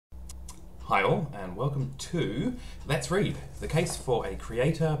Hi all, and welcome to Let's Read, the case for a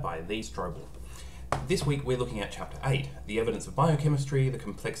creator by Lee Strobel. This week we're looking at Chapter 8, The Evidence of Biochemistry, the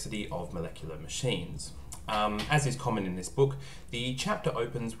Complexity of Molecular Machines. As is common in this book, the chapter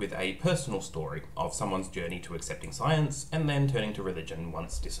opens with a personal story of someone's journey to accepting science and then turning to religion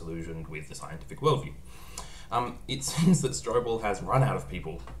once disillusioned with the scientific worldview. It seems that Strobel has run out of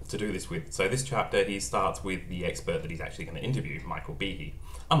people to do this with, so this chapter he starts with the expert that he's actually going to interview, Michael Behe,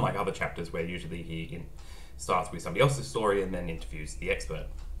 unlike other chapters where usually he starts with somebody else's story and then interviews the expert.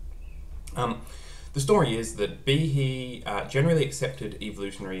 The story is that Behe generally accepted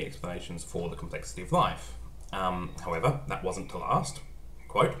evolutionary explanations for the complexity of life. However, that wasn't to last.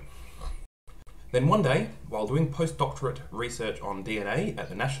 Quote, "Then one day, while doing postdoctorate research on DNA at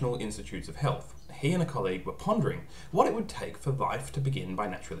the National Institutes of Health, he and a colleague were pondering what it would take for life to begin by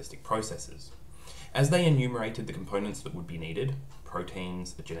naturalistic processes. As they enumerated the components that would be needed,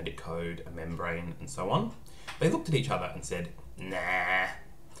 proteins, a genetic code, a membrane, and so on, they looked at each other and said, nah.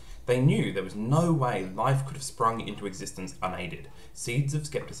 They knew there was no way life could have sprung into existence unaided. Seeds of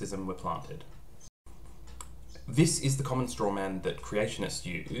skepticism were planted." This is the common straw man that creationists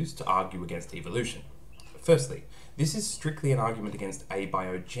use to argue against evolution. Firstly, this is strictly an argument against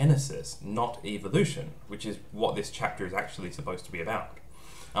abiogenesis, not evolution, which is what this chapter is actually supposed to be about.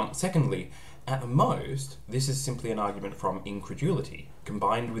 Secondly, at the most, this is simply an argument from incredulity,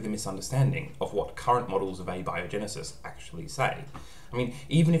 combined with a misunderstanding of what current models of abiogenesis actually say. I mean,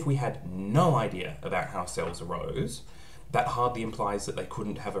 even if we had no idea about how cells arose, that hardly implies that they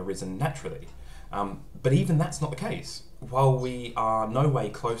couldn't have arisen naturally. But even that's not the case. While we are no way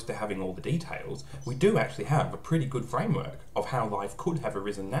close to having all the details, we do actually have a pretty good framework of how life could have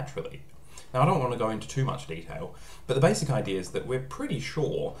arisen naturally. Now, I don't want to go into too much detail, but the basic idea is that we're pretty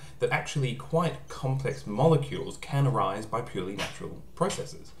sure that actually quite complex molecules can arise by purely natural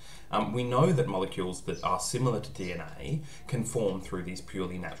processes. We know that molecules that are similar to DNA can form through these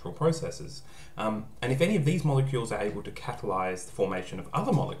purely natural processes. And if any of these molecules are able to catalyze the formation of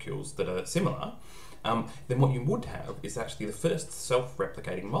other molecules that are similar, then what you would have is actually the first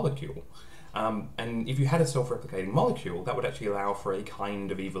self-replicating molecule. And if you had a self-replicating molecule, that would actually allow for a kind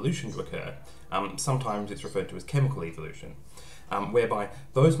of evolution to occur. Sometimes it's referred to as chemical evolution, whereby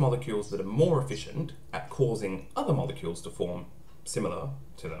those molecules that are more efficient at causing other molecules to form similar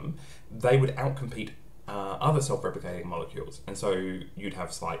to them, they would outcompete other self-replicating molecules. And so you'd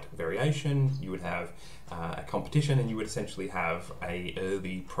have slight variation, you would have a competition, and you would essentially have an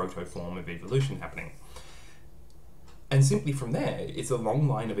early proto-form of evolution happening. And simply from there, it's a long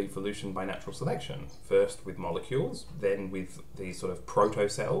line of evolution by natural selection. First with molecules, then with these sort of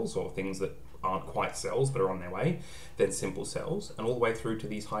proto-cells, or things that aren't quite cells but are on their way, then simple cells, and all the way through to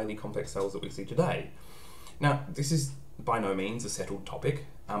these highly complex cells that we see today. Now, this is by no means a settled topic,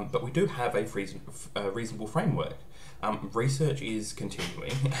 but we do have a reasonable framework. Research is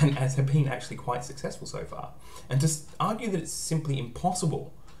continuing and has been actually quite successful so far. And to argue that it's simply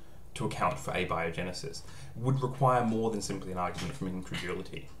impossible to account for abiogenesis would require more than simply an argument from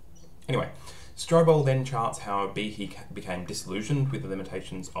incredulity. Anyway, Strobel then charts how Behe became disillusioned with the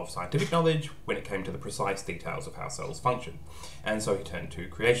limitations of scientific knowledge when it came to the precise details of how cells function, and so he turned to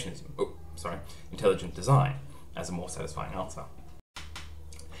intelligent design as a more satisfying answer.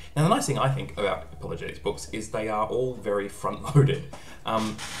 Now, the nice thing I think about apologetics books is they are all very front-loaded.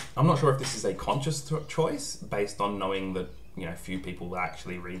 I'm not sure if this is a conscious choice based on knowing that few people will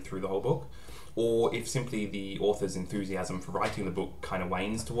actually read through the whole book, or if simply the author's enthusiasm for writing the book kind of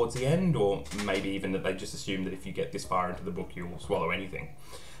wanes towards the end, or maybe even that they just assume that if you get this far into the book you'll swallow anything.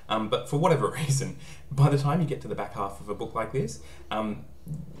 But for whatever reason, by the time you get to the back half of a book like this,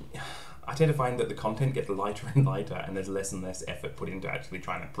 I tend to find that the content gets lighter and lighter, and there's less and less effort put into actually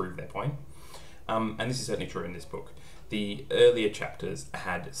trying to prove their point. And this is certainly true in this book. The earlier chapters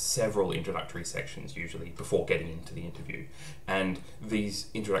had several introductory sections usually before getting into the interview, and these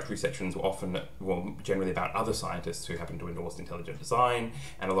introductory sections were generally about other scientists who happen to endorse intelligent design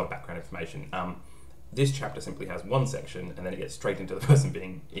and a lot of background information. This chapter simply has one section, and then it gets straight into the person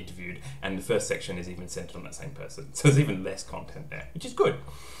being interviewed, and the first section is even centered on that same person, so there's even less content there, which is good.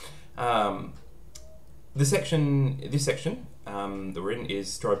 This section that we're in is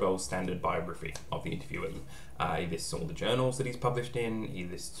Strobel's standard biography of the interviewee. He lists all the journals that he's published in, he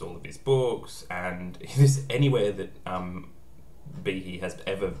lists all of his books, and he lists anywhere that Behe has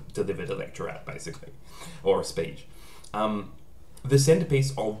ever delivered a lecture at, basically, or a speech. The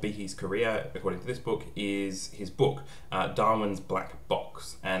centerpiece of Behe's career, according to this book, is his book, Darwin's Black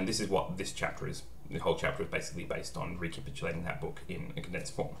Box, and this is what this chapter is. The whole chapter is basically based on recapitulating that book in a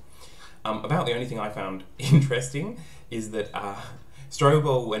condensed form. About the only thing I found interesting is that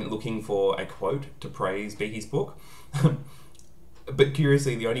Strobel went looking for a quote to praise Behe's book, but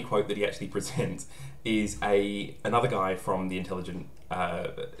curiously, the only quote that he actually presents is another guy from the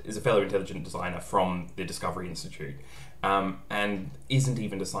is a fellow intelligent designer from the Discovery Institute, and isn't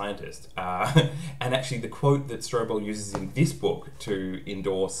even a scientist. And actually, the quote that Strobel uses in this book to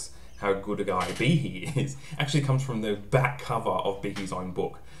endorse how good a guy Behe is actually comes from the back cover of Behe's own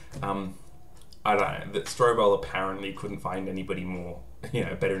book. I don't know, that Strobel apparently couldn't find anybody more,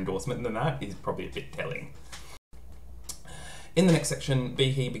 better endorsement than that is probably a bit telling. In the next section,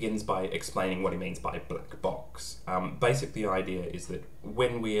 Behe begins by explaining what he means by black box. Basically, the idea is that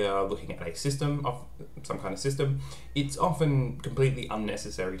when we are looking at a system, of some kind of system, it's often completely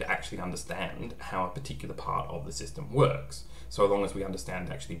unnecessary to actually understand how a particular part of the system works, so long as we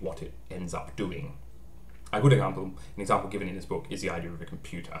understand actually what it ends up doing. A good example, an example given in this book, is the idea of a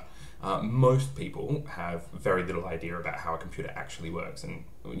computer. Most people have very little idea about how a computer actually works and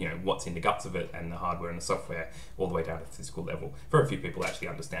what's in the guts of it and the hardware and the software all the way down to the physical level. Very few people actually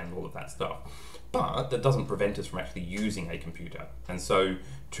understand all of that stuff. But that doesn't prevent us from actually using a computer. And so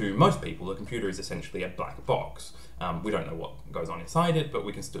to most people, a computer is essentially a black box. We don't know what goes on inside it, but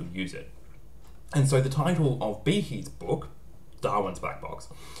we can still use it. And so the title of Behe's book, Darwin's Black Box,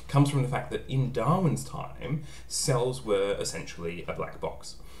 comes from the fact that in Darwin's time, cells were essentially a black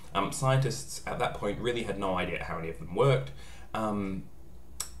box. Scientists at that point really had no idea how any of them worked.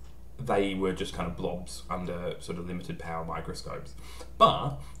 They were just kind of blobs under sort of limited power microscopes.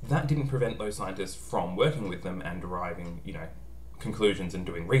 But that didn't prevent those scientists from working with them and deriving, conclusions and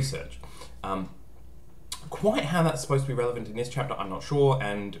doing research. Quite how that's supposed to be relevant in this chapter, I'm not sure,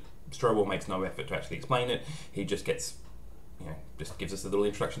 and Strobel makes no effort to actually explain it. He just gets just gives us a little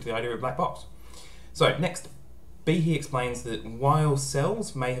introduction to the idea of a black box. So next, Behe explains that while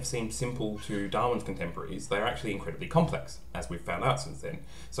cells may have seemed simple to Darwin's contemporaries, they are actually incredibly complex, as we've found out since then.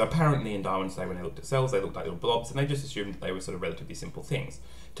 So apparently in Darwin's day, when they looked at cells, they looked like little blobs, and they just assumed that they were sort of relatively simple things.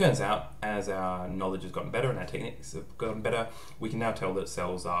 Turns out, as our knowledge has gotten better and our techniques have gotten better, we can now tell that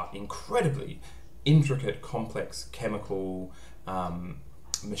cells are incredibly intricate, complex chemical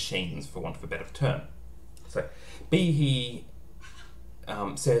machines, for want of a better term. So Behe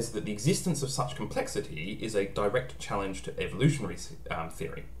says that the existence of such complexity is a direct challenge to evolutionary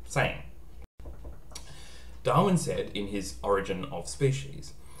theory, saying, Darwin said in his Origin of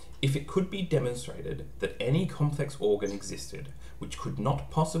Species, if it could be demonstrated that any complex organ existed which could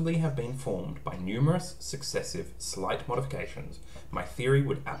not possibly have been formed by numerous successive slight modifications, my theory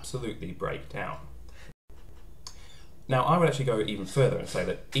would absolutely break down. Now, I would actually go even further and say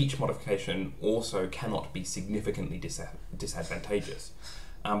that each modification also cannot be significantly disadvantageous.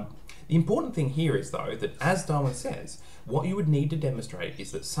 The important thing here is, though, that as Darwin says, what you would need to demonstrate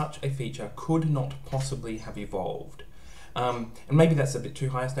is that such a feature could not possibly have evolved. And maybe that's a bit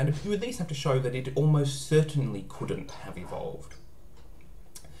too high a standard, but you at least have to show that it almost certainly couldn't have evolved.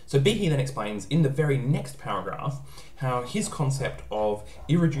 So Behe then explains in the very next paragraph how his concept of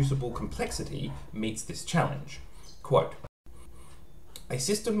irreducible complexity meets this challenge. Quote, a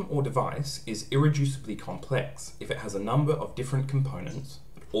system or device is irreducibly complex if it has a number of different components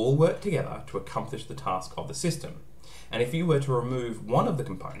that all work together to accomplish the task of the system. And if you were to remove one of the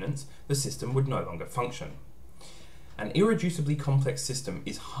components, the system would no longer function. An irreducibly complex system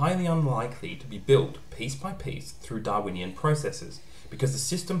is highly unlikely to be built piece by piece through Darwinian processes because the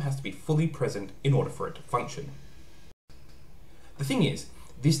system has to be fully present in order for it to function. The thing is,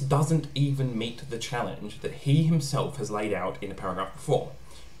 this doesn't even meet the challenge that he himself has laid out in a paragraph before.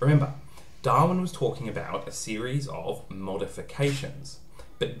 Remember, Darwin was talking about a series of modifications,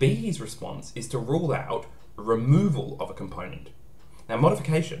 but Behe's response is to rule out removal of a component. Now,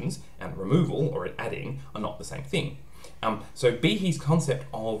 modifications and removal, or adding, are not the same thing. So Behe's concept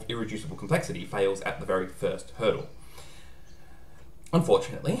of irreducible complexity fails at the very first hurdle.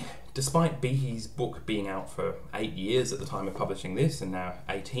 Unfortunately, despite Behe's book being out for 8 years at the time of publishing this, and now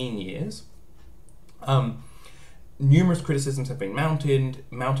 18 years, numerous criticisms have been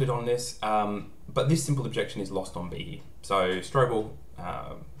mounted on this, but this simple objection is lost on Behe. So Strobel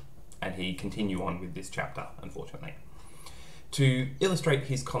and he continue on with this chapter, unfortunately. To illustrate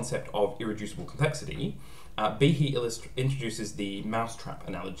his concept of irreducible complexity, Behe introduces the mousetrap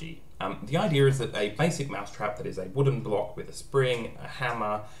analogy. The idea is that a basic mousetrap that is a wooden block with a spring, a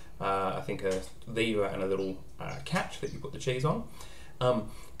hammer, I think a lever and a little catch that you put the cheese on,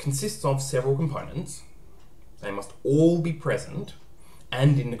 consists of several components. They must all be present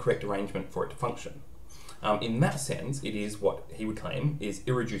and in the correct arrangement for it to function. In that sense, it is what he would claim is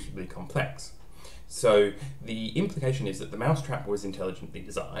irreducibly complex. So the implication is that the mousetrap was intelligently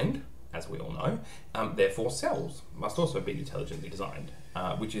designed, as we all know, therefore cells must also be intelligently designed,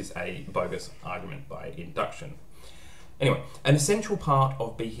 which is a bogus argument by induction. Anyway, an essential part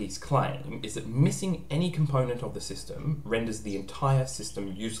of Behe's claim is that missing any component of the system renders the entire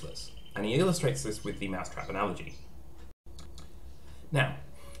system useless, and he illustrates this with the mousetrap analogy. Now,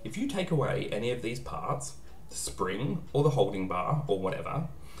 if you take away any of these parts, the spring or the holding bar or whatever,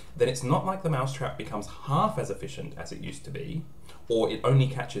 then it's not like the mousetrap becomes half as efficient as it used to be, or it only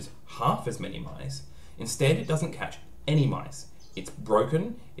catches half as many mice. Instead, it doesn't catch any mice. It's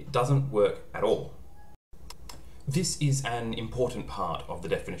broken, it doesn't work at all. This is an important part of the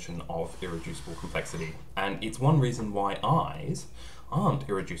definition of irreducible complexity, and it's one reason why eyes aren't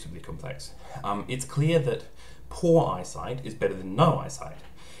irreducibly complex. It's clear that poor eyesight is better than no eyesight.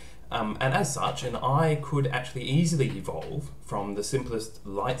 And as such, an eye could actually easily evolve from the simplest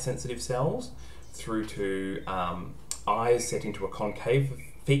light-sensitive cells through to eyes set into a concave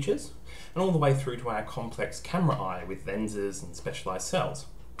features, and all the way through to our complex camera eye with lenses and specialized cells.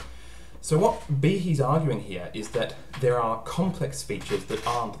 So what Behe's arguing here is that there are complex features that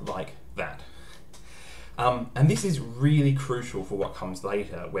aren't like that. And this is really crucial for what comes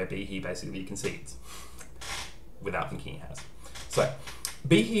later, where Behe basically concedes, without thinking he has. So,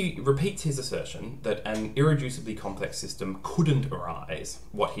 Behe repeats his assertion that an irreducibly complex system couldn't arise,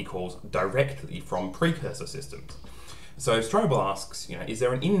 what he calls directly from precursor systems. So Strobel asks, is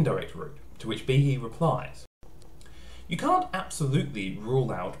there an indirect route? To which Behe replies, you can't absolutely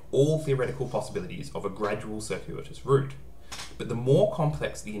rule out all theoretical possibilities of a gradual circuitous route, but the more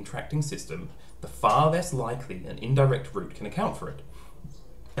complex the interacting system, the far less likely an indirect route can account for it.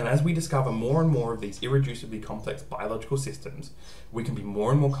 And as we discover more and more of these irreducibly complex biological systems, we can be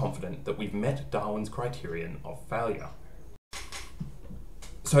more and more confident that we've met Darwin's criterion of failure.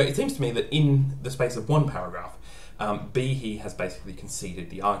 So it seems to me that in the space of one paragraph, Behe has basically conceded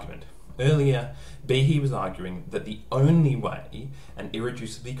the argument. Earlier, Behe was arguing that the only way an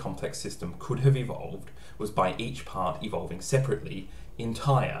irreducibly complex system could have evolved was by each part evolving separately,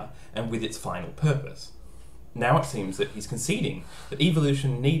 entire, and with its final purpose. Now it seems that he's conceding that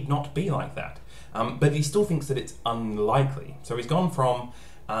evolution need not be like that, but he still thinks that it's unlikely. So he's gone from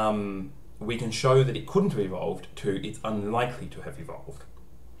we can show that it couldn't have evolved to it's unlikely to have evolved.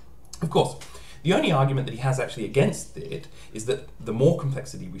 Of course, the only argument that he has actually against it is that the more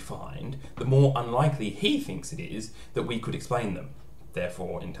complexity we find, the more unlikely he thinks it is that we could explain them,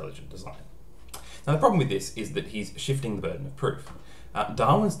 therefore intelligent design. Now the problem with this is that he's shifting the burden of proof.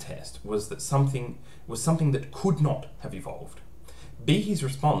 Darwin's test was something that could not have evolved. Behe's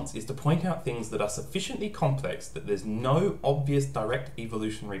response is to point out things that are sufficiently complex that there's no obvious direct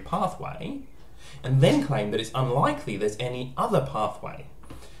evolutionary pathway, and then claim that it's unlikely there's any other pathway.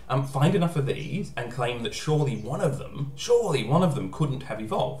 Find enough of these and claim that surely one of them couldn't have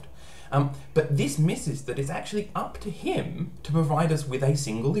evolved. But this misses that it's actually up to him to provide us with a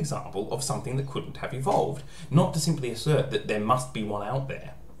single example of something that couldn't have evolved, not to simply assert that there must be one out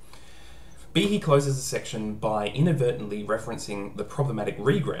there. Behe closes the section by inadvertently referencing the problematic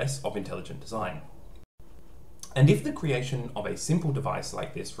regress of intelligent design. And if the creation of a simple device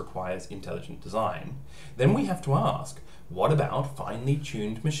like this requires intelligent design, then we have to ask, what about finely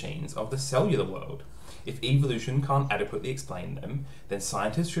tuned machines of the cellular world? If evolution can't adequately explain them, then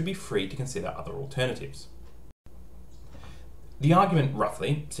scientists should be free to consider other alternatives. The argument,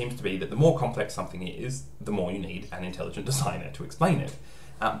 roughly, seems to be that the more complex something is, the more you need an intelligent designer to explain it.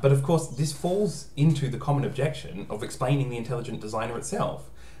 But of course, this falls into the common objection of explaining the intelligent designer itself.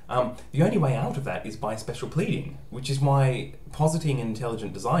 The only way out of that is by special pleading, which is why positing an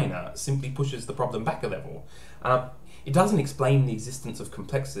intelligent designer simply pushes the problem back a level. It doesn't explain the existence of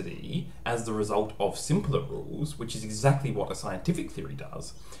complexity as the result of simpler rules, which is exactly what a scientific theory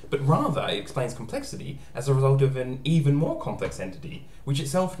does, but rather it explains complexity as a result of an even more complex entity, which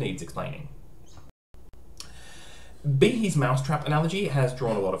itself needs explaining. Behe's mousetrap analogy has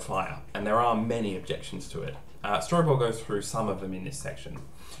drawn a lot of fire, and there are many objections to it. Strobel goes through some of them in this section.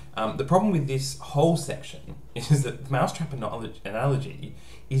 The problem with this whole section is that the mousetrap analogy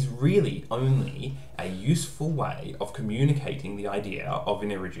is really only a useful way of communicating the idea of an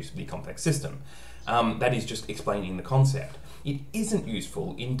irreducibly complex system. That is, just explaining the concept. It isn't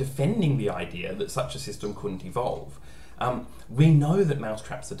useful in defending the idea that such a system couldn't evolve. We know that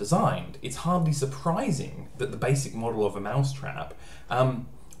mousetraps are designed. It's hardly surprising that the basic model of a mousetrap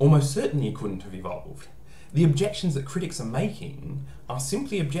almost certainly couldn't have evolved. The objections that critics are making are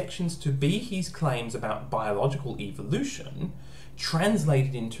simply objections to Behe's claims about biological evolution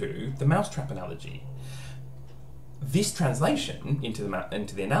translated into the mousetrap analogy. This translation into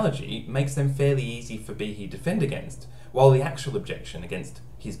the analogy makes them fairly easy for Behe to defend against, while the actual objection against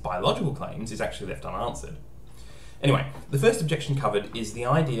his biological claims is actually left unanswered. Anyway, the first objection covered is the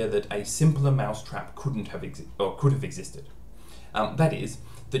idea that a simpler mousetrap could have existed. That is,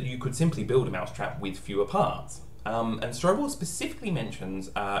 that you could simply build a mousetrap with fewer parts. And Strobel specifically mentions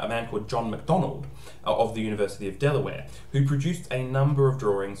a man called John MacDonald of the University of Delaware, who produced a number of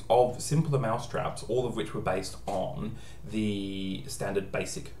drawings of simpler mousetraps, all of which were based on the standard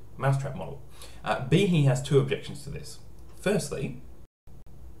basic mousetrap model. Behe has two objections to this. Firstly,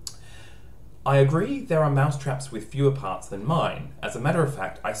 I agree there are mousetraps with fewer parts than mine. As a matter of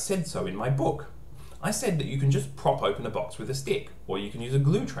fact, I said so in my book. I said that you can just prop open a box with a stick, or you can use a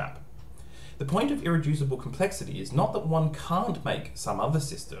glue trap. The point of irreducible complexity is not that one can't make some other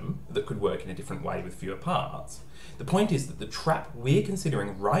system that could work in a different way with fewer parts. The point is that the trap we're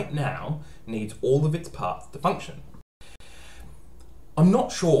considering right now needs all of its parts to function. I'm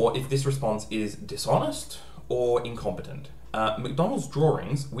not sure if this response is dishonest or incompetent. MacDonald's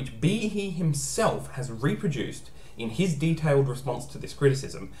drawings, which Behe himself has reproduced in his detailed response to this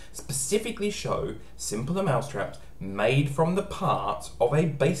criticism, specifically show simpler mousetraps made from the parts of a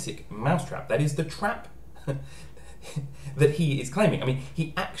basic mousetrap. That is the trap that he is claiming. I mean,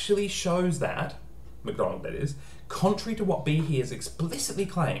 he actually shows that, MacDonald that is, contrary to what Behe has explicitly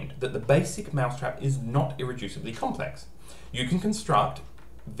claimed, that the basic mousetrap is not irreducibly complex. You can construct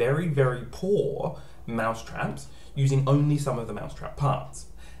very, very poor mousetraps using only some of the mousetrap parts.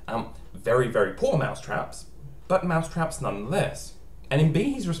 Very, very poor mousetraps, but mousetraps nonetheless. And in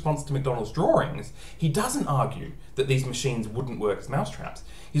Behe's response to MacDonald's drawings, he doesn't argue that these machines wouldn't work as mousetraps.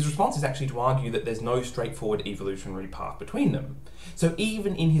 His response is actually to argue that there's no straightforward evolutionary path between them. So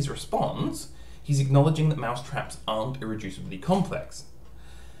even in his response, he's acknowledging that mousetraps aren't irreducibly complex.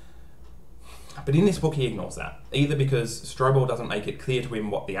 But in this book he ignores that, either because Strobel doesn't make it clear to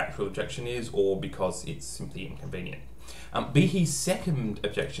him what the actual objection is, or because it's simply inconvenient. Behe's second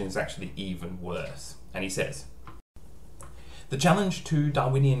objection is actually even worse, and he says, the challenge to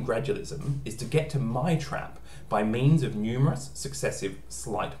Darwinian gradualism is to get to my trap by means of numerous, successive,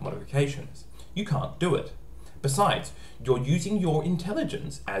 slight modifications. You can't do it. Besides, you're using your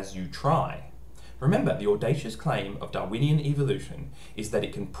intelligence as you try. Remember, the audacious claim of Darwinian evolution is that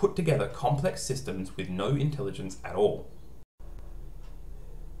it can put together complex systems with no intelligence at all.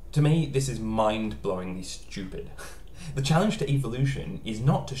 To me, this is mind-blowingly stupid. The challenge to evolution is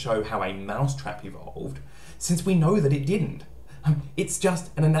not to show how a mousetrap evolved, since we know that it didn't. It's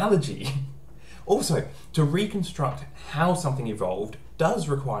just an analogy. Also, to reconstruct how something evolved does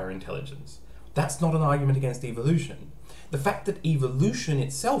require intelligence. That's not an argument against evolution. The fact that evolution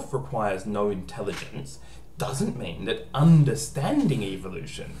itself requires no intelligence doesn't mean that understanding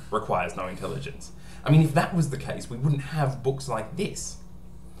evolution requires no intelligence. I mean, if that was the case, we wouldn't have books like this.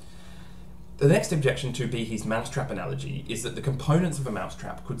 The next objection to Behe's mousetrap analogy is that the components of a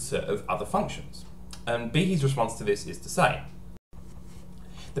mousetrap could serve other functions. And Behe's response to this is to say,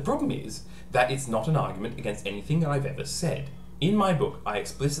 the problem is that it's not an argument against anything I've ever said. In my book, I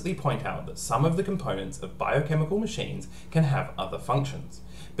explicitly point out that some of the components of biochemical machines can have other functions.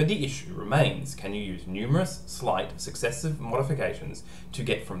 But the issue remains, can you use numerous, slight, successive modifications to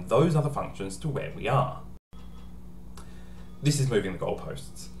get from those other functions to where we are? This is moving the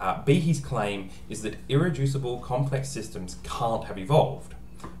goalposts. Behe's claim is that irreducible complex systems can't have evolved,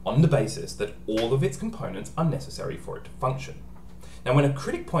 on the basis that all of its components are necessary for it to function. Now, when a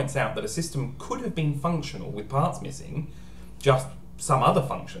critic points out that a system could have been functional with parts missing, just some other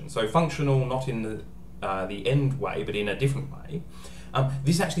function, so functional not in the end way, but in a different way,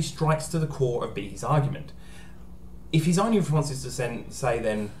 this actually strikes to the core of Behe's argument. If his only response is to say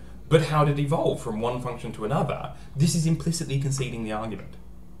then, but how did it evolve from one function to another, this is implicitly conceding the argument.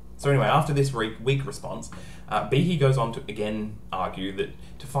 So anyway, after this weak response, Behe goes on to again argue that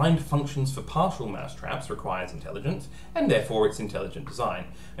to find functions for partial mousetraps requires intelligence, and therefore it's intelligent design.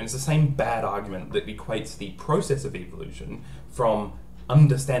 And it's the same bad argument that equates the process of evolution from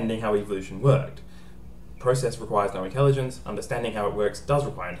understanding how evolution worked. Process requires no intelligence, understanding how it works does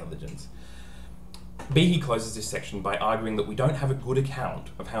require intelligence. Behe closes this section by arguing that we don't have a good account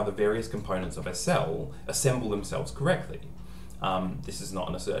of how the various components of a cell assemble themselves correctly. This is not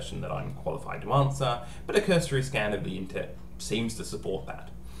an assertion that I'm qualified to answer, but a cursory scan of the internet seems to support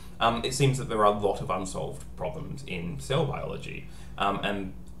that. It seems that there are a lot of unsolved problems in cell biology,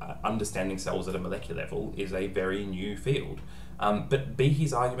 and understanding cells at a molecular level is a very new field. But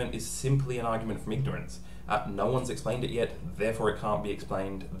Behe's argument is simply an argument from ignorance. No one's explained it yet, therefore it can't be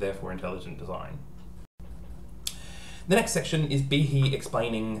explained, therefore intelligent design. The next section is Behe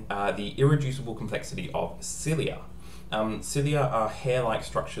explaining the irreducible complexity of cilia. Cilia are hair-like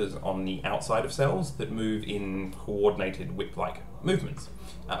structures on the outside of cells that move in coordinated whip-like movements.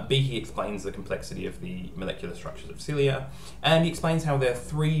 Behe explains the complexity of the molecular structures of cilia, and he explains how there are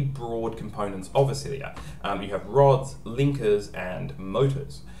three broad components of a cilia. You have rods, linkers, and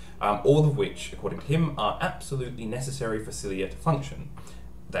motors, all of which, according to him, are absolutely necessary for cilia to function.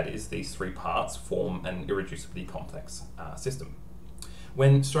 That is, these three parts form an irreducibly complex system.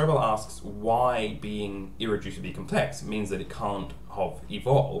 When Strobel asks why being irreducibly complex means that it can't have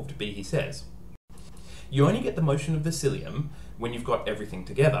evolved, Behe says, "You only get the motion of the cilium when you've got everything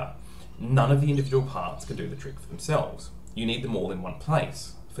together. None of the individual parts can do the trick for themselves. You need them all in one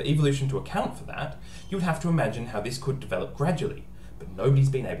place. For evolution to account for that, you would have to imagine how this could develop gradually, but nobody's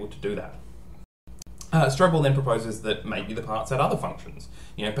been able to do that." Strobel then proposes that maybe the parts had other functions.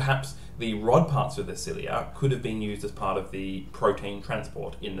 Perhaps the rod parts of the cilia could have been used as part of the protein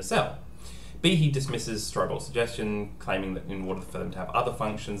transport in the cell. Behe dismisses Strobel's suggestion, claiming that in order for them to have other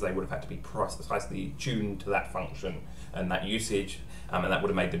functions, they would have had to be precisely tuned to that function and that usage, and that would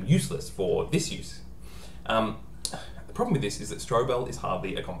have made them useless for this use. The problem with this is that Strobel is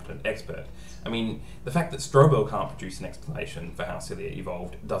hardly a competent expert. The fact that Strobel can't produce an explanation for how cilia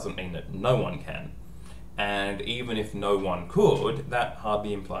evolved doesn't mean that no one can. And even if no one could, that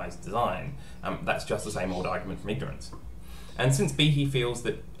hardly implies design. That's just the same old argument from ignorance. And since Behe feels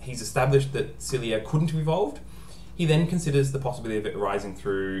that he's established that cilia couldn't have evolved, he then considers the possibility of it arising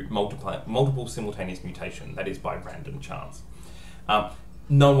through multiple simultaneous mutation, that is, by random chance.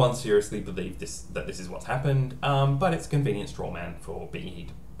 No one seriously believed that this is what's happened, but it's a convenient straw man for Behe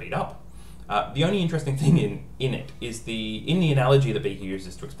to beat up. The only interesting thing in it is in the analogy that Behe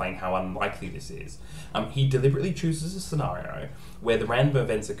uses to explain how unlikely this is, he deliberately chooses a scenario where the random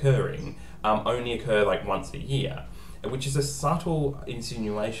events occurring only occur like once a year, which is a subtle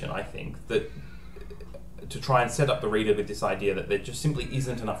insinuation, I think, that to try and set up the reader with this idea that there just simply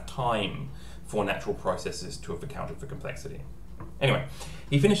isn't enough time for natural processes to have accounted for complexity. Anyway,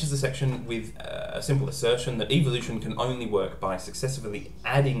 he finishes the section with a simple assertion that evolution can only work by successively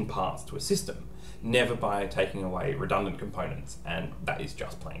adding parts to a system, never by taking away redundant components, and that is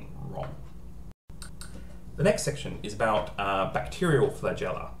just plain wrong. The next section is about bacterial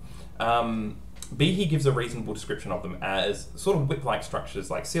flagella. Behe gives a reasonable description of them as sort of whip-like structures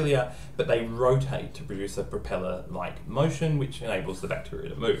like cilia, but they rotate to produce a propeller-like motion which enables the bacteria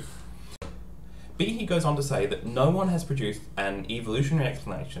to move. Behe goes on to say that no one has produced an evolutionary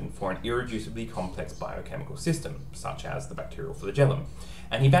explanation for an irreducibly complex biochemical system, such as the bacterial flagellum,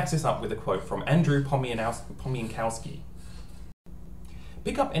 and he backs this up with a quote from Andrew Pomiankowski.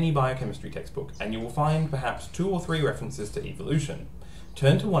 "Pick up any biochemistry textbook and you will find perhaps 2 or 3 references to evolution.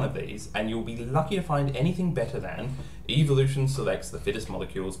 Turn to one of these and you'll be lucky to find anything better than evolution selects the fittest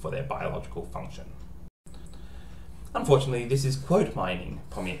molecules for their biological function." Unfortunately, this is quote mining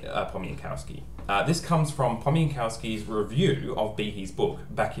Pomiankowski. This comes from Pomiankowski's review of Behe's book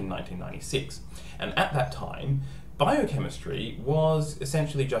back in 1996. And at that time, biochemistry was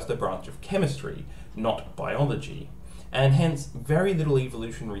essentially just a branch of chemistry, not biology. And hence, very little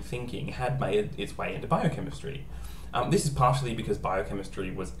evolutionary thinking had made its way into biochemistry. This is partially because biochemistry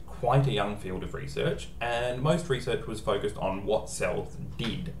was quite a young field of research, and most research was focused on what cells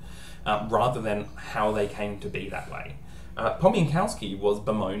did, rather than how they came to be that way. Pomiankowski was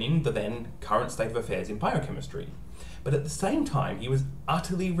bemoaning the then current state of affairs in biochemistry, but at the same time he was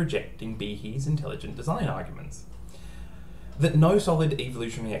utterly rejecting Behe's intelligent design arguments. That no solid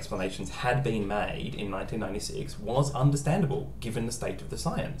evolutionary explanations had been made in 1996 was understandable given the state of the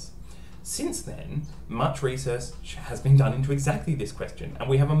science. Since then, much research has been done into exactly this question, and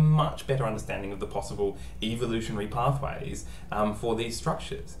we have a much better understanding of the possible evolutionary pathways for these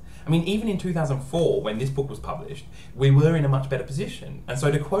structures. Even in 2004, when this book was published, we were in a much better position. And so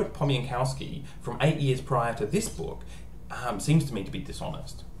to quote Pomiankowski from 8 years prior to this book seems to me to be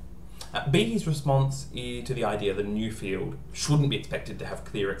dishonest. Behe's response to the idea that a new field shouldn't be expected to have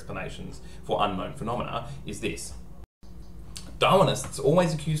clear explanations for unknown phenomena is this. Darwinists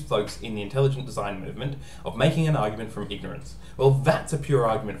always accuse folks in the intelligent design movement of making an argument from ignorance. Well, that's a pure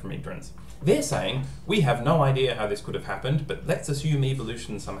argument from ignorance. They're saying, we have no idea how this could have happened, but let's assume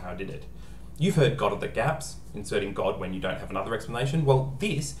evolution somehow did it. You've heard God of the gaps, inserting God when you don't have another explanation. Well,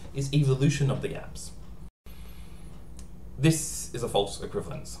 this is evolution of the gaps. This is a false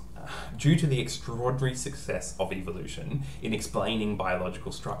equivalence. Due to the extraordinary success of evolution in explaining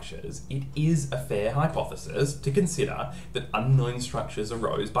biological structures, it is a fair hypothesis to consider that unknown structures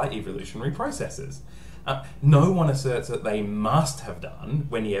arose by evolutionary processes. No one asserts that they must have done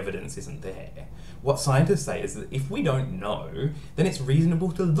when the evidence isn't there. What scientists say is that if we don't know, then it's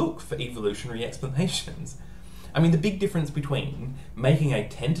reasonable to look for evolutionary explanations. I mean, the big difference between making a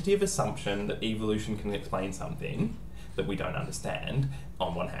tentative assumption that evolution can explain something that we don't understand,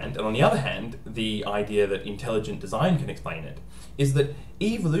 on one hand, and on the other hand, the idea that intelligent design can explain it, is that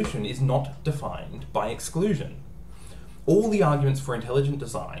evolution is not defined by exclusion. All the arguments for intelligent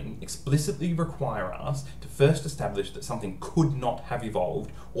design explicitly require us to first establish that something could not have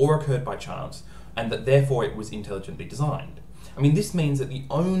evolved or occurred by chance, and that therefore it was intelligently designed. I mean, this means that the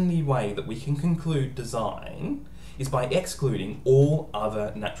only way that we can conclude design is by excluding all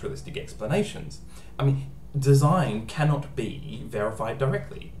other naturalistic explanations. I mean, design cannot be verified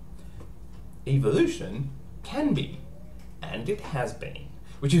directly. Evolution can be, and it has been,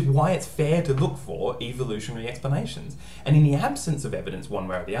 which is why it's fair to look for evolutionary explanations. And in the absence of evidence one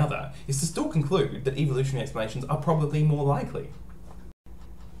way or the other, is to still conclude that evolutionary explanations are probably more likely.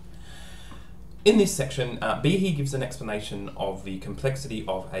 In this section, Behe gives an explanation of the complexity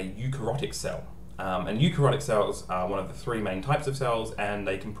of a eukaryotic cell. And eukaryotic cells are one of the three main types of cells, and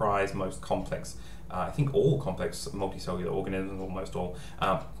they comprise most complex, I think all complex multicellular organisms, almost all,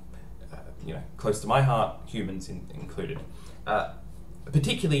 close to my heart, humans included.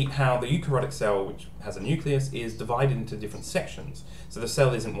 Particularly how the eukaryotic cell, which has a nucleus, is divided into different sections. So the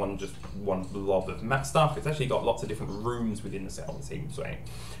cell isn't just one blob of stuff, it's actually got lots of different rooms within the cell, it seems to say.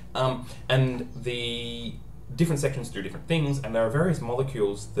 And the different sections do different things, and there are various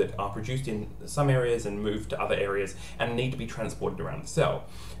molecules that are produced in some areas and moved to other areas and need to be transported around the cell.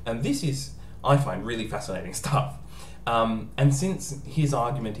 And this is, I find, really fascinating stuff. And since his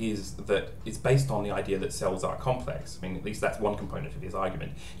argument is that it's based on the idea that cells are complex, I mean, at least that's one component of his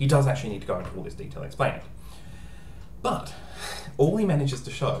argument, he does actually need to go into all this detail and explain it. But all he manages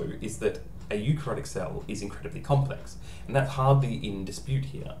to show is that a eukaryotic cell is incredibly complex, and that's hardly in dispute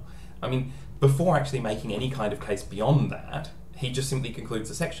here. I mean, before actually making any kind of case beyond that, he just simply concludes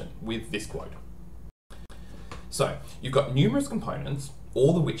the section with this quote. So, you've got numerous components,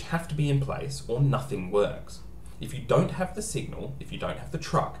 all of which have to be in place or nothing works. If you don't have the signal, if you don't have the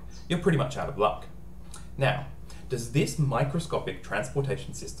truck, you're pretty much out of luck. Now, does this microscopic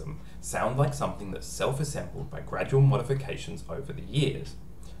transportation system sound like something that's self-assembled by gradual modifications over the years?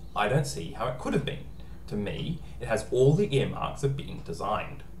 I don't see how it could have been. To me, it has all the earmarks of being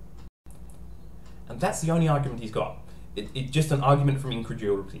designed. And that's the only argument he's got. It's just an argument from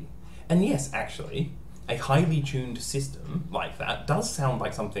incredulity. And yes, actually, a highly tuned system like that does sound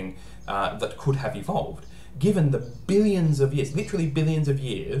like something that could have evolved, given the billions of years, literally billions of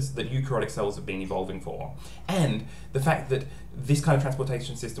years, that eukaryotic cells have been evolving for, and the fact that this kind of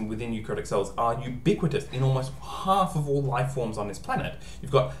transportation system within eukaryotic cells are ubiquitous in almost half of all life forms on this planet.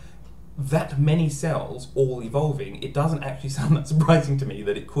 You've got that many cells all evolving. It doesn't actually sound that surprising to me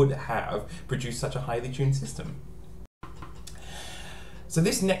that it could have produced such a highly tuned system. So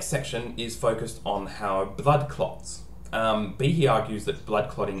this next section is focused on how blood clots. Behe argues that blood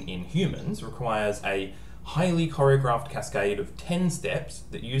clotting in humans requires a highly choreographed cascade of 10 steps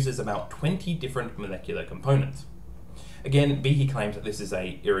that uses about 20 different molecular components. Again, Behe claims that this is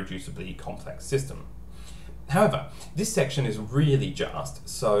a irreducibly complex system. However, this section is really just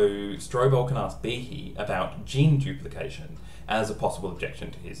so Strobel can ask Behe about gene duplication as a possible objection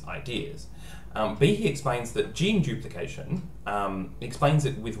to his ideas. Behe explains that gene duplication, explains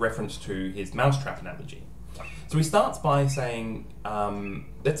it with reference to his mousetrap analogy. So he starts by saying,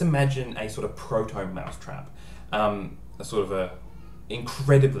 let's imagine a sort of proto-mousetrap, a sort of a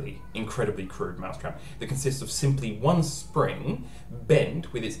incredibly crude mousetrap that consists of simply one spring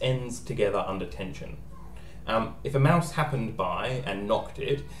bent with its ends together under tension. If a mouse happened by and knocked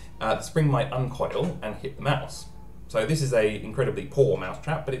it, the spring might uncoil and hit the mouse. So this is a incredibly poor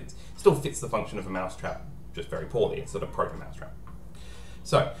mousetrap, but it still fits the function of a mousetrap just very poorly. It's sort of proto-mousetrap.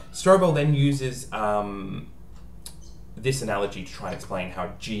 So Strobel then uses this analogy to try and explain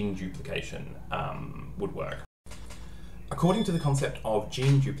how gene duplication would work. According to the concept of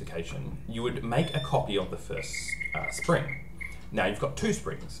gene duplication, you would make a copy of the first spring. Now you've got two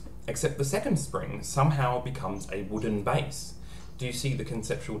springs, except the second spring somehow becomes a wooden base. Do you see the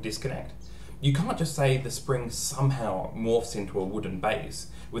conceptual disconnect? You can't just say the spring somehow morphs into a wooden base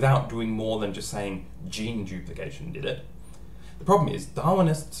without doing more than just saying gene duplication did it. The problem is,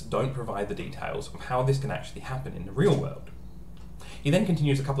 Darwinists don't provide the details of how this can actually happen in the real world. He then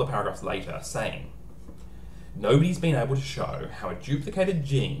continues a couple of paragraphs later, saying, nobody's been able to show how a duplicated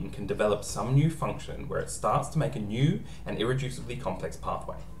gene can develop some new function where it starts to make a new and irreducibly complex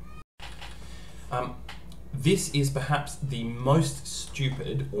pathway. This is perhaps the most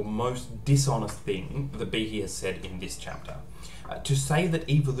stupid or most dishonest thing that Behe has said in this chapter. To say that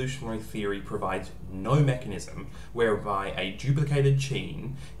evolutionary theory provides no mechanism whereby a duplicated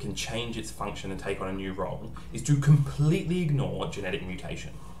gene can change its function and take on a new role is to completely ignore genetic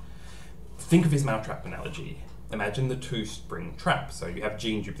mutation. Think of his mousetrap analogy. Imagine the two-spring trap. So you have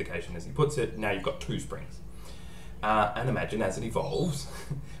gene duplication, as he puts it. Now you've got two springs. And imagine as it evolves,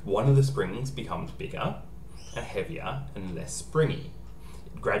 one of the springs becomes bigger and heavier and less springy.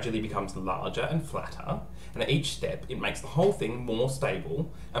 It gradually becomes larger and flatter, and at each step it makes the whole thing more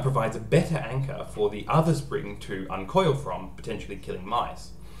stable and provides a better anchor for the other spring to uncoil from, potentially killing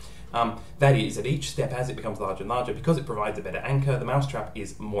mice. That is, at each step as it becomes larger and larger, because it provides a better anchor, the mousetrap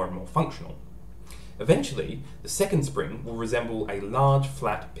is more and more functional. Eventually, the second spring will resemble a large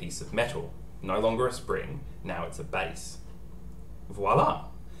flat piece of metal. No longer a spring, now it's a base. Voila!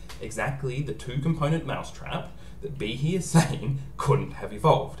 Exactly the two-component mousetrap that Behe is saying couldn't have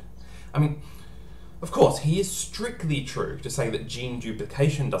evolved. I mean, of course, he is strictly true to say that gene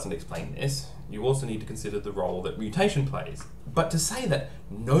duplication doesn't explain this. You also need to consider the role that mutation plays. But to say that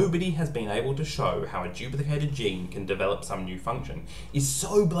nobody has been able to show how a duplicated gene can develop some new function is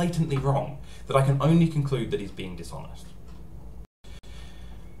so blatantly wrong that I can only conclude that he's being dishonest.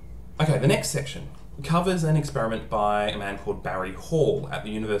 Okay, the next section covers an experiment by a man called Barry Hall at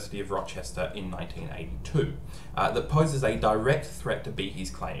the University of Rochester in 1982 that poses a direct threat to Behe's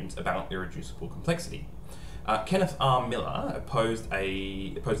claims about irreducible complexity. Kenneth R. Miller opposed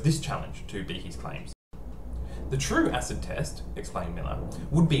this challenge to Behe's claims. The true acid test, explained Miller,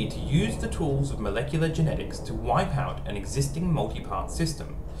 would be to use the tools of molecular genetics to wipe out an existing multi-part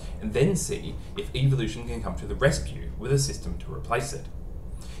system, and then see if evolution can come to the rescue with a system to replace it.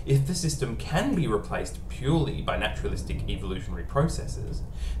 If the system can be replaced purely by naturalistic evolutionary processes,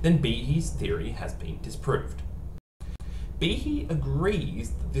 then Behe's theory has been disproved. Behe agrees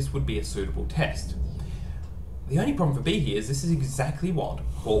that this would be a suitable test. The only problem for Behe is this is exactly what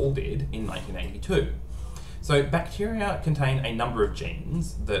Hall did in 1982. So bacteria contain a number of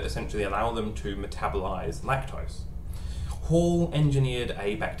genes that essentially allow them to metabolize lactose. Hall engineered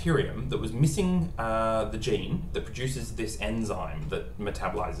a bacterium that was missing the gene that produces this enzyme that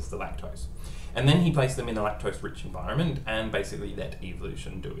metabolizes the lactose. And then he placed them in a lactose-rich environment and basically let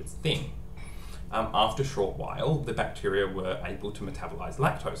evolution do its thing. After a short while, the bacteria were able to metabolize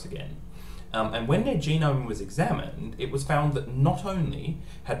lactose again. And when their genome was examined, it was found that not only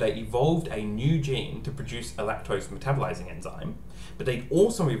had they evolved a new gene to produce a lactose metabolizing enzyme, but they'd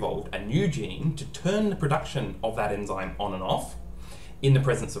also evolved a new gene to turn the production of that enzyme on and off in the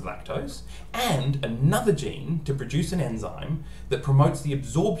presence of lactose, and another gene to produce an enzyme that promotes the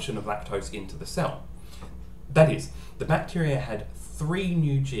absorption of lactose into the cell. That is, the bacteria had 3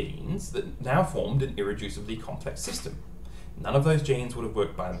 new genes that now formed an irreducibly complex system. None of those genes would have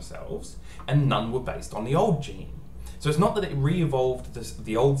worked by themselves, and none were based on the old gene. So it's not that it re-evolved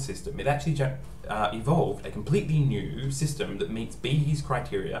the old system, it actually evolved a completely new system that meets Behe's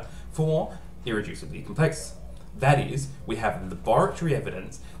criteria for irreducibly complex. That is, we have laboratory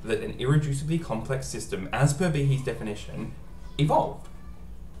evidence that an irreducibly complex system, as per Behe's definition, evolved.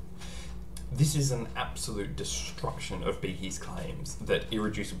 This is an absolute destruction of Behe's claims that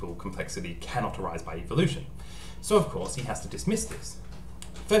irreducible complexity cannot arise by evolution. So of course he has to dismiss this.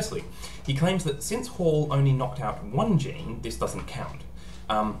 Firstly, he claims that since Hall only knocked out 1 gene, this doesn't count.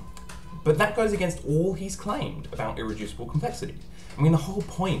 But that goes against all he's claimed about irreducible complexity. I mean, the whole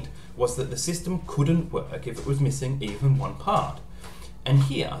point was that the system couldn't work if it was missing even 1 part. And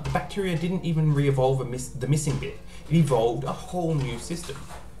here, the bacteria didn't even re-evolve the missing bit. It evolved a whole new system.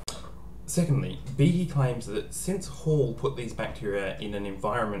 Secondly, Behe claims that since Hall put these bacteria in an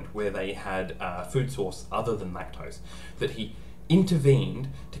environment where they had a food source other than lactose, that he intervened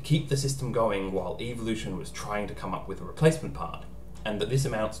to keep the system going while evolution was trying to come up with a replacement part, and that this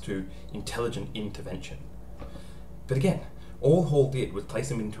amounts to intelligent intervention. But again, all Hall did was place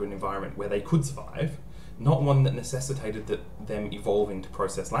them into an environment where they could survive, not one that necessitated them evolving to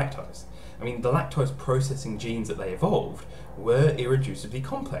process lactose. I mean, the lactose processing genes that they evolved were irreducibly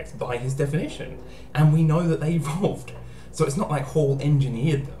complex by his definition, and we know that they evolved. So it's not like Hall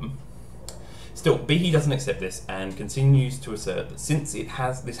engineered them. Still, Behe doesn't accept this and continues to assert that since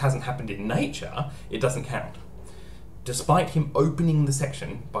this hasn't happened in nature, it doesn't count, despite him opening the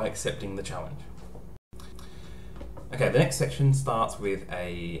section by accepting the challenge. Okay, the next section starts with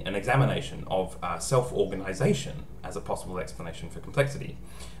an examination of self-organization as a possible explanation for complexity.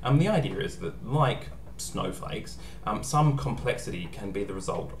 The idea is that, like snowflakes, some complexity can be the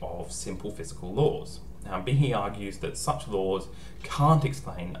result of simple physical laws. Now, Behe argues that such laws can't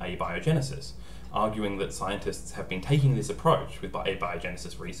explain abiogenesis, arguing that scientists have been taking this approach with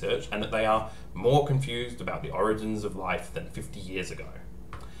abiogenesis research and that they are more confused about the origins of life than 50 years ago.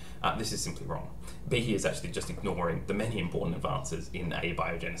 This is simply wrong. Behe is actually just ignoring the many important advances in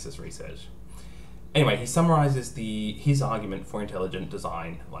abiogenesis research. Anyway, he summarises his argument for intelligent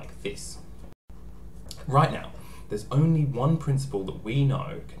design like this. Right now, there's only one principle that we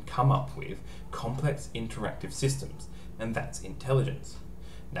know can come up with complex interactive systems, and that's intelligence.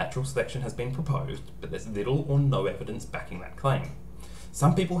 Natural selection has been proposed, but there's little or no evidence backing that claim.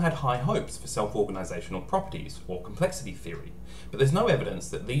 Some people had high hopes for self-organisational properties or complexity theory, but there's no evidence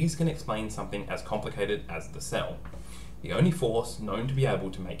that these can explain something as complicated as the cell. The only force known to be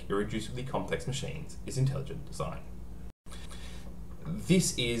able to make irreducibly complex machines is intelligent design.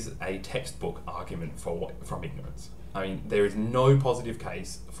 This is a textbook argument from ignorance. I mean, there is no positive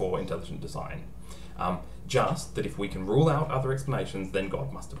case for intelligent design. Just that if we can rule out other explanations, then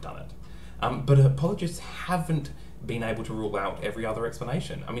God must have done it. But apologists haven't been able to rule out every other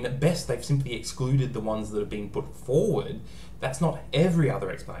explanation. I mean, at best, they've simply excluded the ones that have been put forward. That's not every other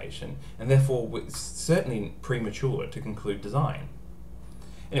explanation, and therefore it's certainly premature to conclude design.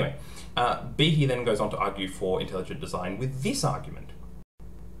 Anyway, Behe then goes on to argue for intelligent design with this argument.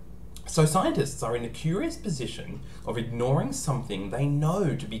 So scientists are in a curious position of ignoring something they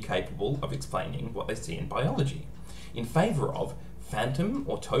know to be capable of explaining what they see in biology, in favour of phantom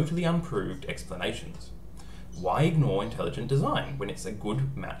or totally unproved explanations. Why ignore intelligent design when it's a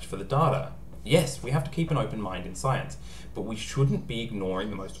good match for the data? Yes, we have to keep an open mind in science, but we shouldn't be ignoring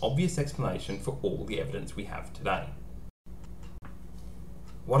the most obvious explanation for all the evidence we have today.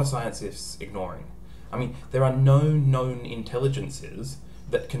 What are scientists ignoring? I mean, there are no known intelligences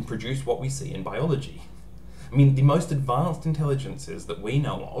that can produce what we see in biology. I mean, the most advanced intelligences that we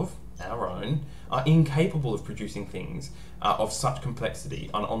know of, our own, are incapable of producing things of such complexity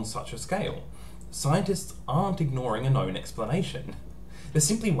on such a scale. Scientists aren't ignoring a known explanation. They're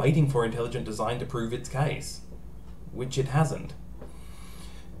simply waiting for intelligent design to prove its case, which it hasn't.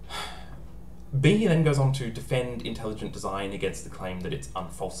 Behe then goes on to defend intelligent design against the claim that it's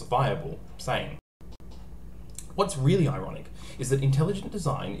unfalsifiable, saying, what's really ironic is that intelligent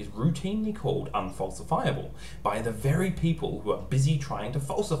design is routinely called unfalsifiable by the very people who are busy trying to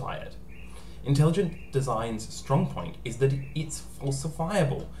falsify it. Intelligent design's strong point is that it's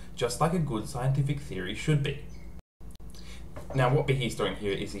falsifiable, just like a good scientific theory should be. Now, what Behe is doing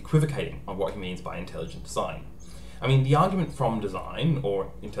here is equivocating on what he means by intelligent design. I mean, the argument from design,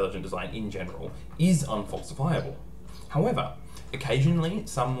 or intelligent design in general, is unfalsifiable. However, occasionally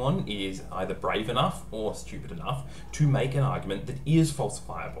someone is either brave enough or stupid enough to make an argument that is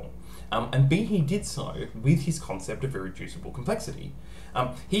falsifiable. And Behe did so with his concept of irreducible complexity.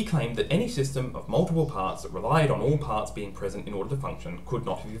 He claimed that any system of multiple parts that relied on all parts being present in order to function could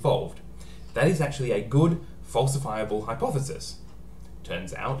not have evolved. That is actually a good, falsifiable hypothesis.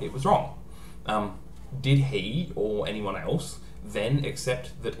 Turns out it was wrong. Did he, or anyone else, then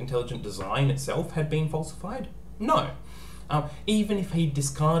accept that intelligent design itself had been falsified? No. Even if he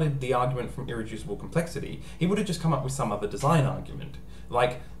discarded the argument from irreducible complexity, he would have just come up with some other design argument,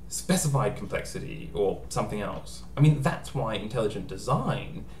 like specified complexity or something else. I mean, that's why intelligent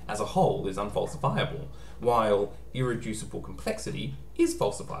design as a whole is unfalsifiable, while irreducible complexity is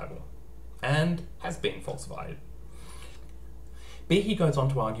falsifiable, and has been falsified. Behe goes on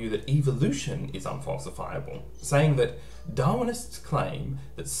to argue that evolution is unfalsifiable, saying that Darwinists claim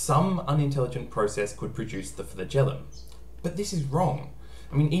that some unintelligent process could produce the flagellum. But this is wrong.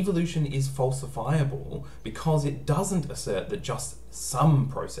 I mean, evolution is falsifiable because it doesn't assert that just some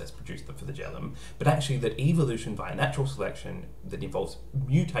process produced the flagellum, but actually that evolution via natural selection that involves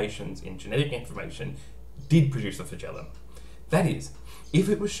mutations in genetic information did produce the flagellum. That is, if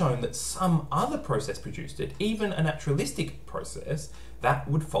it was shown that some other process produced it, even a naturalistic process, that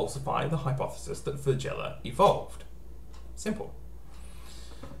would falsify the hypothesis that flagella evolved. Simple.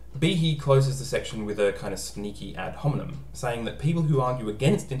 Behe closes the section with a kind of sneaky ad hominem, saying that people who argue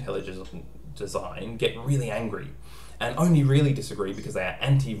against intelligent design get really angry and only really disagree because they are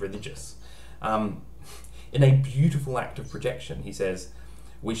anti-religious. In a beautiful act of projection, he says,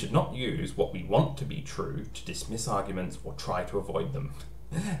 "We should not use what we want to be true to dismiss arguments or try to avoid them."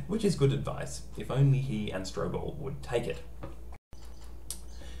 Which is good advice, if only he and Strobel would take it.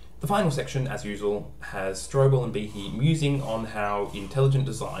 The final section, as usual, has Strobel and Behe musing on how intelligent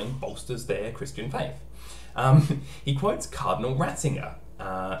design bolsters their Christian faith. He quotes Cardinal Ratzinger,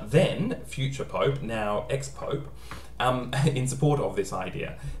 then future Pope, now ex-Pope, in support of this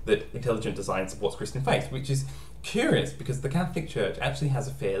idea that intelligent design supports Christian faith, which is curious because the Catholic Church actually has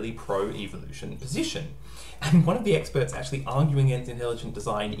a fairly pro-evolution position. And one of the experts actually arguing against intelligent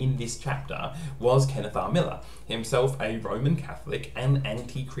design in this chapter was Kenneth R. Miller, himself a Roman Catholic and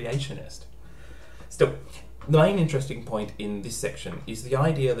anti-creationist. Still, the main interesting point in this section is the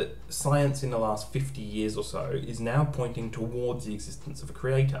idea that science in the last 50 years or so is now pointing towards the existence of a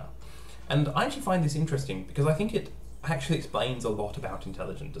creator. And I actually find this interesting because I think it actually explains a lot about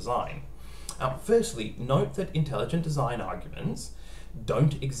intelligent design. Firstly, note that intelligent design arguments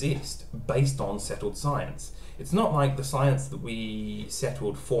don't exist based on settled science. It's not like the science that we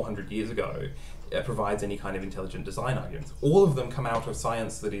settled 400 years ago provides any kind of intelligent design arguments. All of them come out of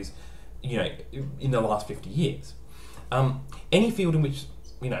science that is, in the last 50 years. Any field in which,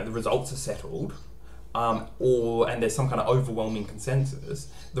 the results are settled, and there's some kind of overwhelming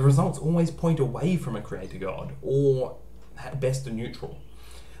consensus, the results always point away from a creator god, or at best are neutral.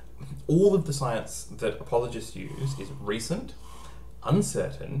 All of the science that apologists use is recent,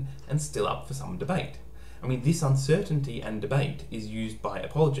 uncertain, and still up for some debate. This uncertainty and debate is used by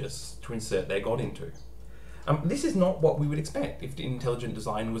apologists to insert their god into. This is not what we would expect if intelligent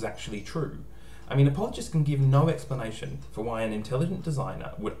design was actually true. Apologists can give no explanation for why an intelligent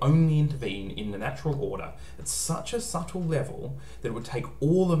designer would only intervene in the natural order at such a subtle level that it would take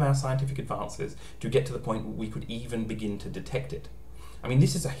all of our scientific advances to get to the point where we could even begin to detect it.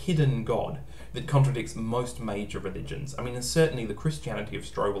 This is a hidden god that contradicts most major religions. And certainly the Christianity of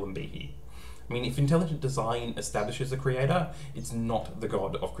Strobel and Behe. If intelligent design establishes a creator, it's not the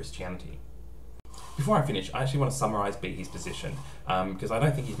god of Christianity. Before I finish, I actually want to summarise Behe's position, because I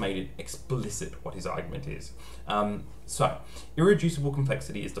don't think he's made it explicit what his argument is. So, irreducible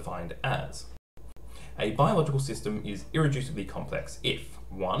complexity is defined as: a biological system is irreducibly complex if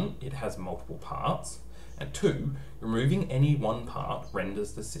 1. It has multiple parts, and 2. Removing any one part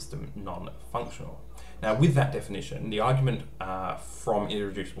renders the system non-functional. Now, with that definition, the argument from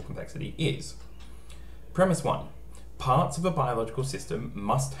irreducible complexity is: Premise 1. Parts of a biological system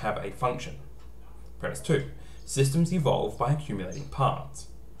must have a function. Premise 2. Systems evolve by accumulating parts.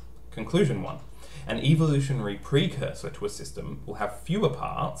 Conclusion 1. An evolutionary precursor to a system will have fewer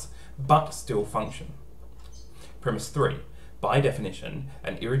parts, but still function. Premise 3. By definition,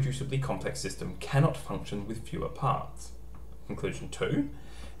 an irreducibly complex system cannot function with fewer parts. Conclusion 2.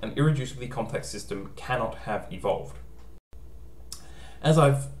 An irreducibly complex system cannot have evolved. As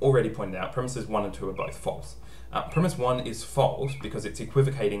I've already pointed out, premises 1 and 2 are both false. Premise 1 is false because it's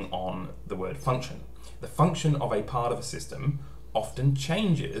equivocating on the word function. The function of a part of a system often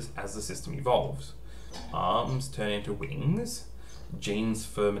changes as the system evolves. Arms turn into wings, genes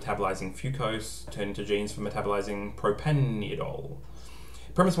for metabolizing fucose turn into genes for metabolizing propanediol.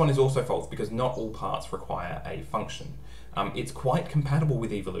 Premise 1 is also false because not all parts require a function. It's quite compatible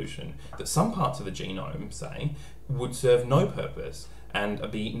with evolution that some parts of the genome, say, would serve no purpose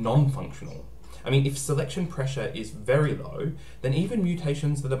and be non-functional. If selection pressure is very low, then even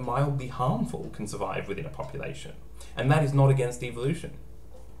mutations that are mildly harmful can survive within a population. And that is not against evolution.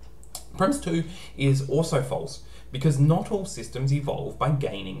 Premise 2 is also false because not all systems evolve by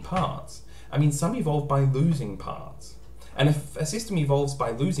gaining parts. Some evolve by losing parts. And if a system evolves by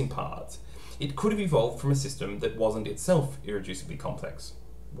losing parts, it could have evolved from a system that wasn't itself irreducibly complex.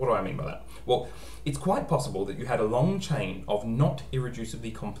 What do I mean by that? Well, it's quite possible that you had a long chain of not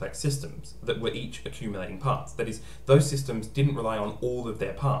irreducibly complex systems that were each accumulating parts. That is, those systems didn't rely on all of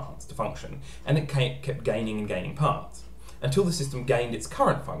their parts to function, and it kept gaining and gaining parts, until the system gained its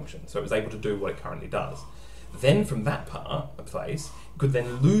current function, so it was able to do what it currently does. Then from that place, it could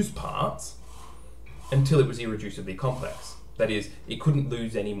then lose parts until it was irreducibly complex. That is, it couldn't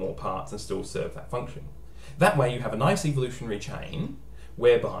lose any more parts and still serve that function. That way you have a nice evolutionary chain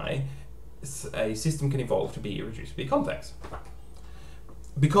whereby a system can evolve to be irreducibly complex.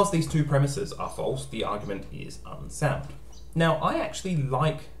 Because these two premises are false, the argument is unsound. Now, I actually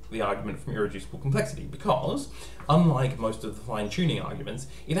like the argument from irreducible complexity because, unlike most of the fine-tuning arguments,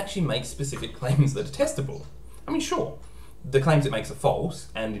 it actually makes specific claims that are testable. Sure, the claims it makes are false,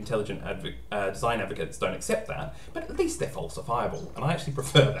 and intelligent design advocates don't accept that, but at least they're falsifiable, and I actually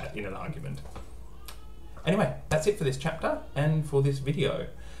prefer that in an argument. Anyway, that's it for this chapter and for this video.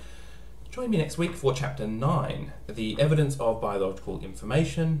 Join me next week for Chapter 9, the evidence of biological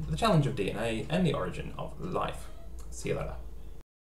information, the challenge of DNA, and the origin of life. See you later.